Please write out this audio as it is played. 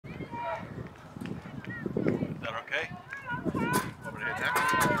Okay. Over to hit next.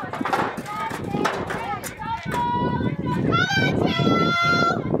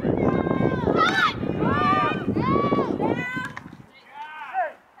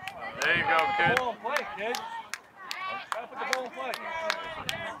 There you go, kid. Ball in play, kid. Gotta put the ball in play.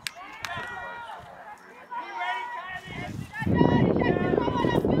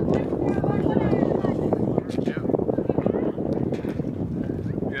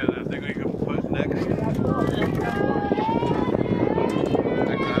 Yeah, I think we can put next.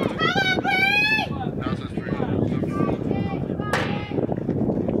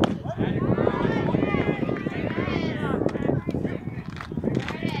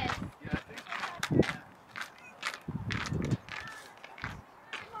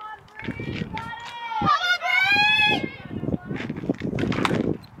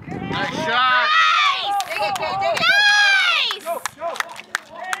 Nice shot! Nice! Go, go!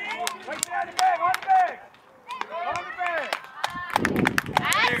 Right there on the bag, on the bag! On the bag!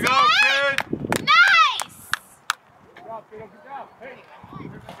 There you go, kid! Nice! Good job, kiddo, good job. Hey!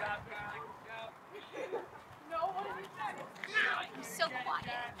 He's so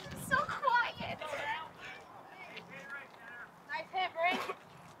quiet. So quiet. Nice hit, Bree.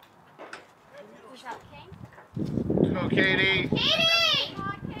 Good job, King. Go, Katie! Katie! Come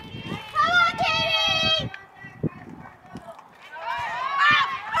on, Katie!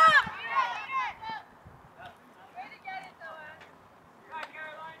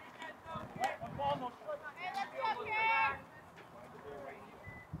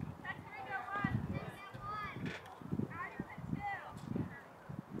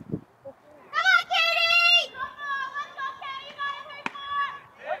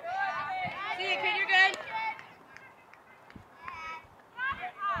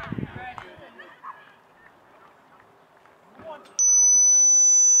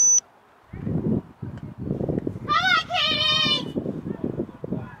 Come on, Katie!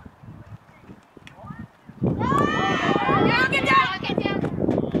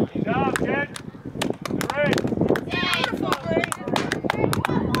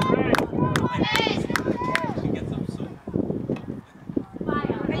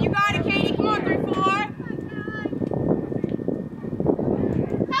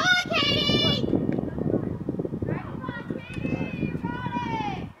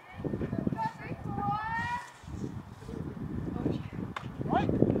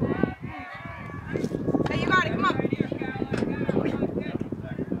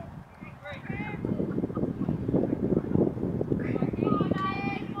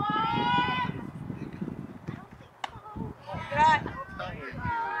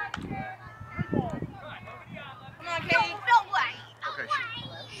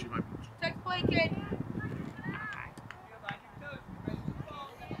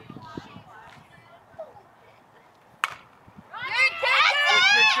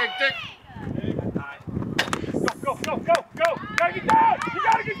 Dick. Go, go, go, go! You gotta get down! You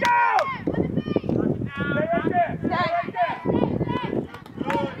gotta get down! Stay right there! Stay right there!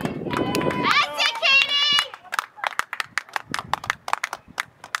 That's it, Katie!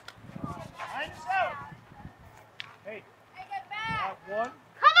 Hey, not one.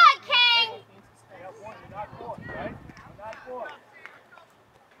 Come on, King! Not one, you're not four, right? You're not four.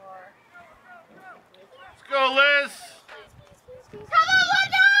 Let's go, Liz! Come on, one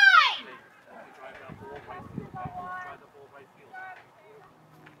nine!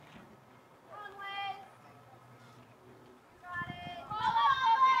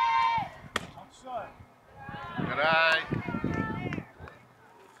 Good eye.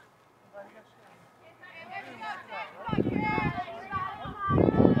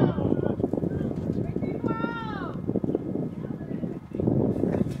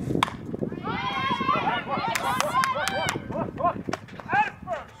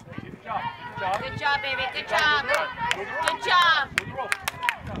 Good job, baby. Good job. Good job.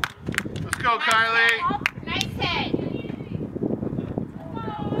 Let's go, Kylie. Nice hit.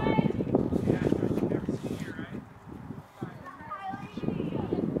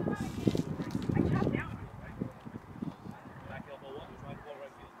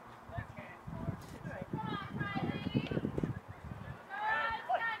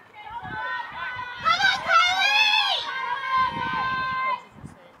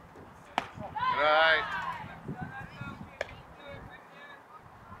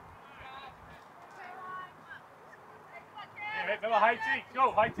 High T,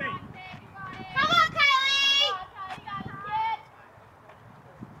 go, high T. Come on, Kylie!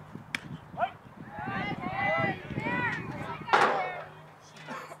 Right.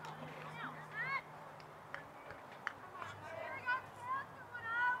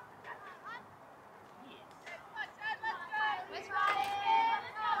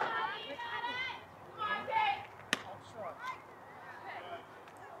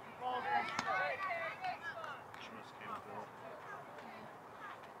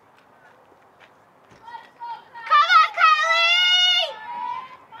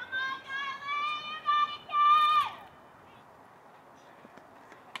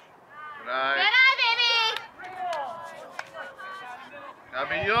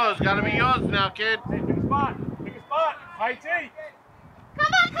 Gotta be yours now, kid. Hey, pick a spot. Pick a spot. High T.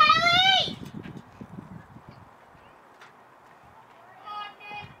 Come on, Kylie!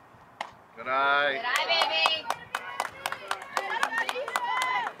 Good eye. Good eye, baby.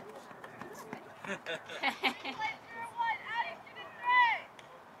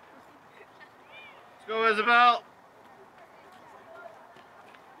 Let's go, Isabel.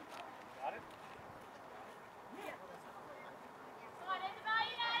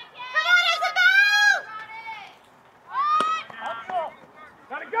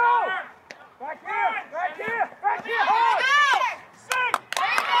 Gotta go! Back here! Back here! Back here! Hold! Sing!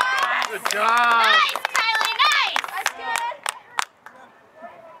 Good job. Nice, Kylie, nice! That's good.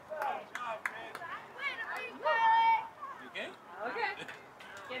 You okay? Okay.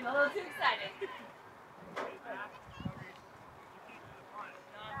 Getting a little too excited.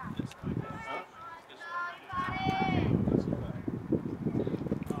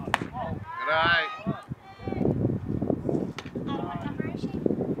 Good eye. What number is she? 7.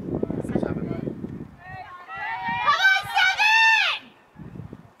 Come on, 7!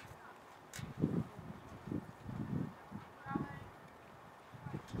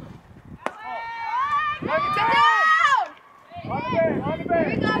 Knock it Down! down! On the bag! On the bag! Here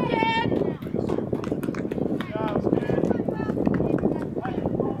we go, kid! Good job, kid.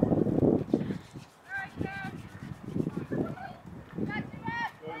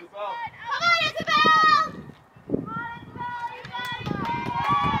 Come on, Isabel!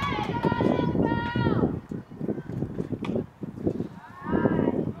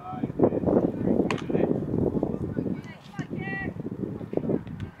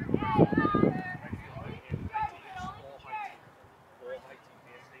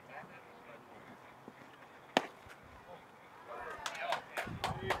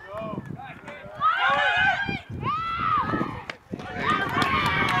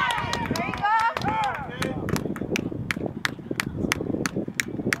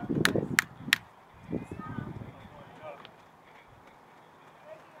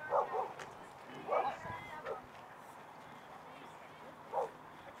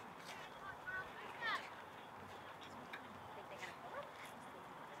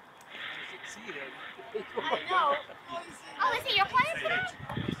 I know. Oh, is it your place? I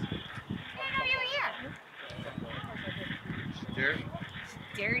didn't know you were here. Dirty.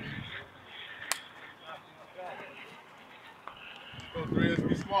 Dirty. Go, 3. Let's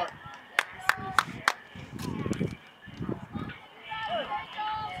be smart.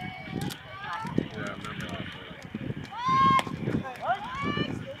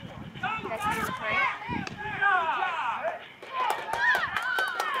 That's your play.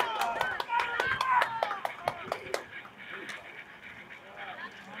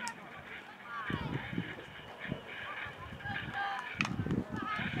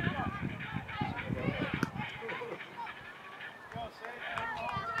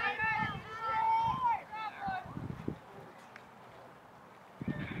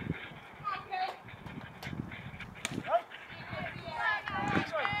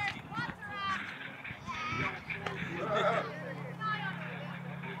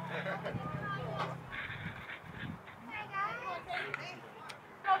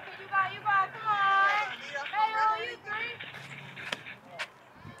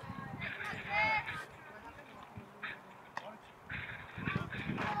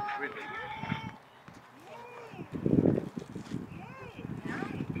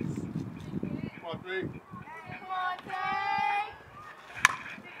 Come on, 3.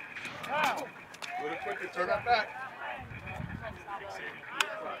 Now! Little quicker, turn that back.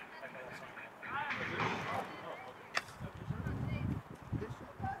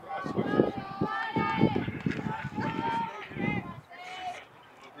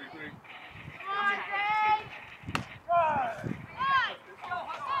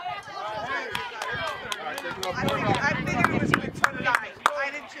 I figured it was with 29. I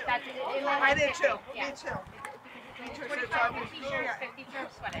did too. I did too. Yeah. Me too. 25 for t-shirts, 50 for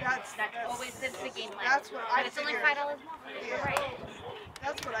sweaters. That's always the game plan. That's what I But it's only figured. $5 more. You're Yeah. right.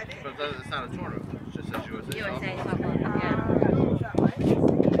 That's what I did. But it's not a tournament. It just says USA. USA softball. softball. Yeah. That way.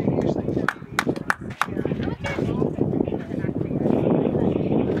 They usually do.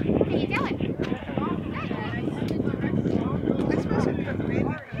 How you doing? I suppose we could maybe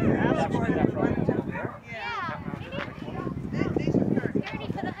ask for it if we wanted to. Yeah. These are good. 30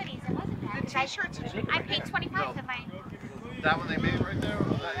 for the hoodies. It wasn't bad. The t-shirts are cheap. I paid 25 for mine. That one they made right there?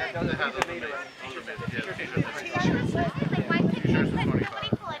 That doesn't have those made. Those are made. Yeah, the t-shirts are made. Like, why couldn't you put the money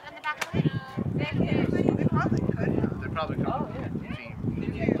pull it on the back of the hoodie? They probably could. They probably could. Team.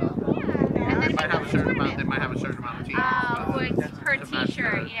 Yeah. And They then might have a certain amount. They might have a certain amount of teams. per to match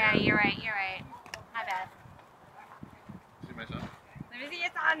Yeah, you're right, you're right. My bad. See my son? Let me see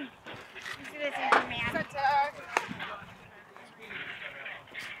your son. Let me see this young man. That's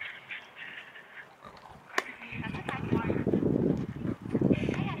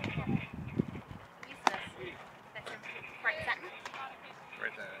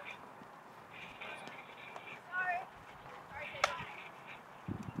Right there.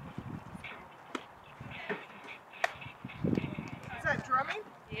 Is that drumming?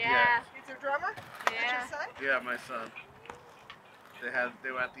 Yeah. It's a drummer? Yeah. That's your son? Yeah, my son.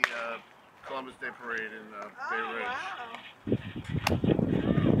 They were at the Columbus Day Parade in Bay Ridge. Wow.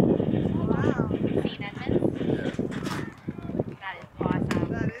 Wow. St. Edmunds? Yeah. That is awesome.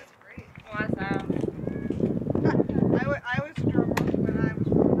 That is great. Awesome. I was a drummer when I was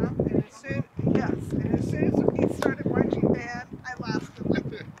growing up, and as soon as we started marching band, I lasted like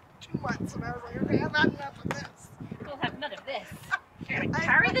 2 months, and I was like, okay, I've had enough of this. We'll have none of this. You're gonna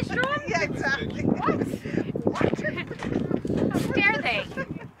carry this drum? Yeah, exactly. What? How dare they?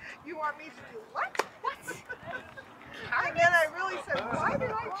 You want me to do what? What? And then I really said, why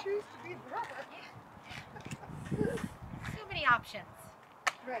did I choose to be a drummer? So many options.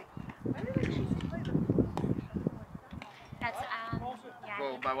 Right. Why did I choose to play the flute? That's, yeah.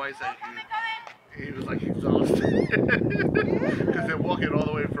 Well, my wife said he was like exhausted. Because they're walking all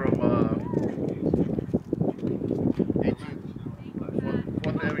the way from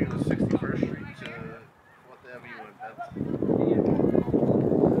 4th Avenue to 61st Street to 4th Avenue and Benson.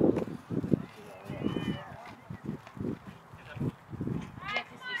 Yeah,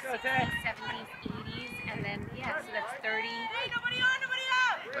 because you 60s, 70s, 80s, and then, yeah, so that's 30.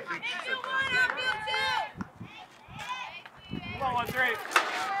 I think she said that. Come on, 1-3.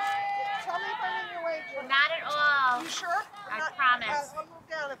 Tell me if I'm in your way, Jim. Not at all. You sure? I promise. I'll move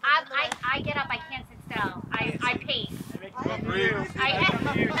down if I'm in the way. I get up, I can't sit still. I pace.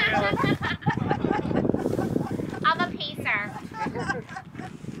 I'm a pacer.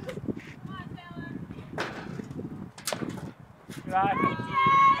 Good eye.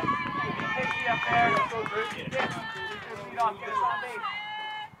 Take me up there. Get your feet off. Get us on base.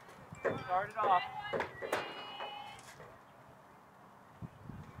 Start it off.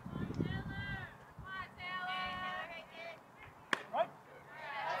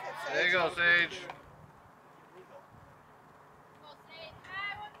 There you go, Sage.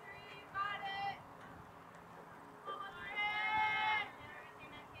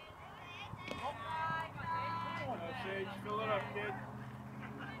 Fill it up, kid.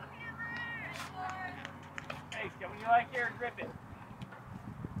 Hey, when you like here, grip it.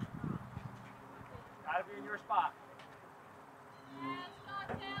 Gotta be in your spot.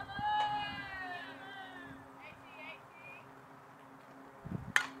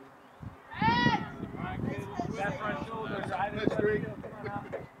 That front shoulder, right in the field. Come on out.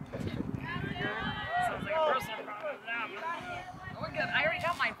 Sounds like a personal problem now. We're good. I already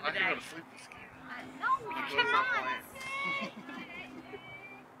got mine for I the can day. go to sleep this game. No, you cannot.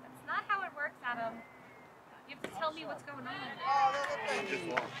 That's not how it works, Adam. You have to tell me what's going on. Oh, that looked good. Just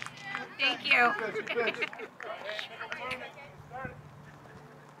long. Thank you.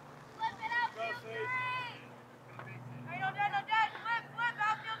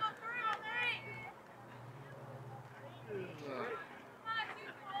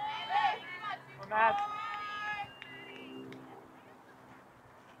 Matt.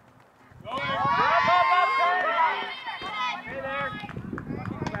 Up, Stay there.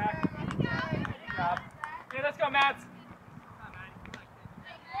 Back. Good job. Okay, let's go, Matt.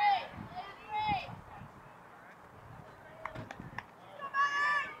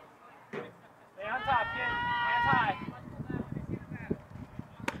 Stay on top, kid. Hands high.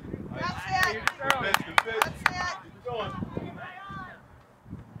 That's it. That's it. Keep going.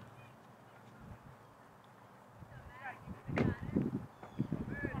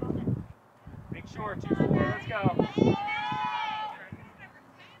 Make sure, 2-4, let's go.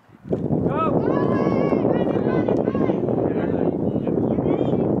 Go!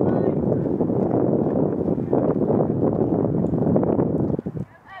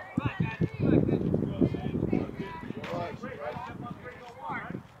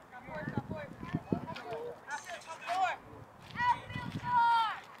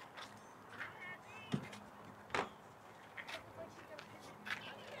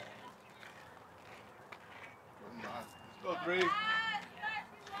 Go, 3. Here we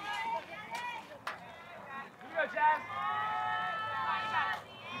go, Jazz.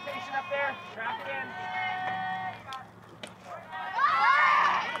 Be patient up there. Track it in.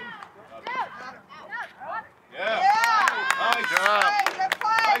 Yeah. Nice job. Good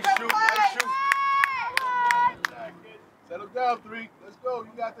play. Nice Good shoot. play. Nice shoot. Settle down, 3. Let's go.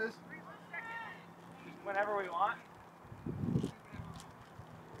 You got this. Whenever we want.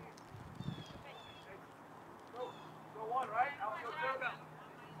 Go one, right? I'll go two.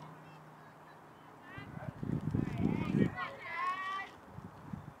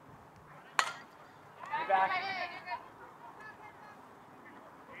 Get back.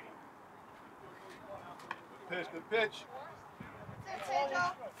 Good pitch. Good pitch.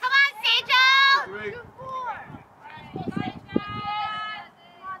 Come on, Sejo! Three.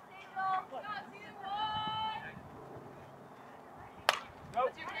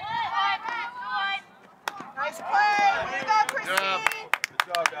 Nope. Nice play. Way to go, Christine. Job. Good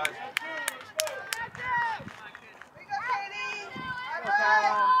job, guys. We go, Katie. All Go, right.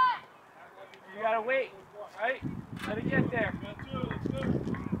 Caroline. You gotta wait, right? Let it get there.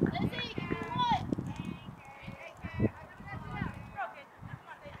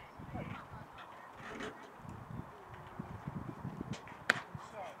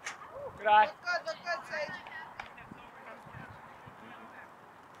 Good eye. Look good, Sage.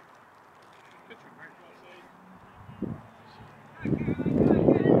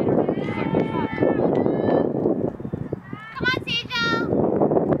 Come on, Sejo!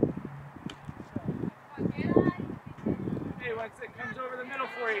 Hey, once it comes over the middle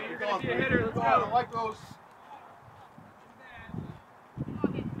for you, you're Go gonna on, be a hitter. Let's I go. like those.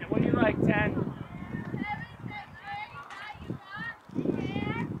 Yeah, what do you like, 10?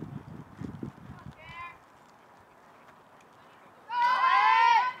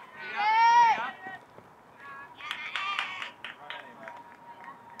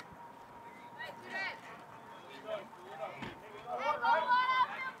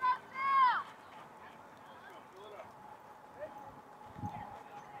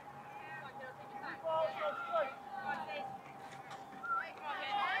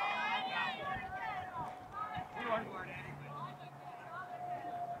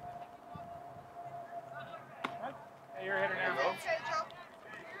 Hey, you're a hitter now. Good, Sage.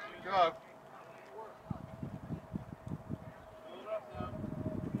 Good job.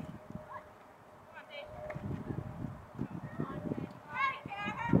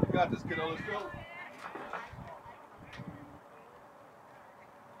 You got this, kiddo. Let's go.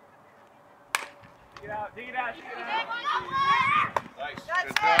 Dig it out, dig it out, dig it out. Nice.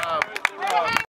 Good job. Good job.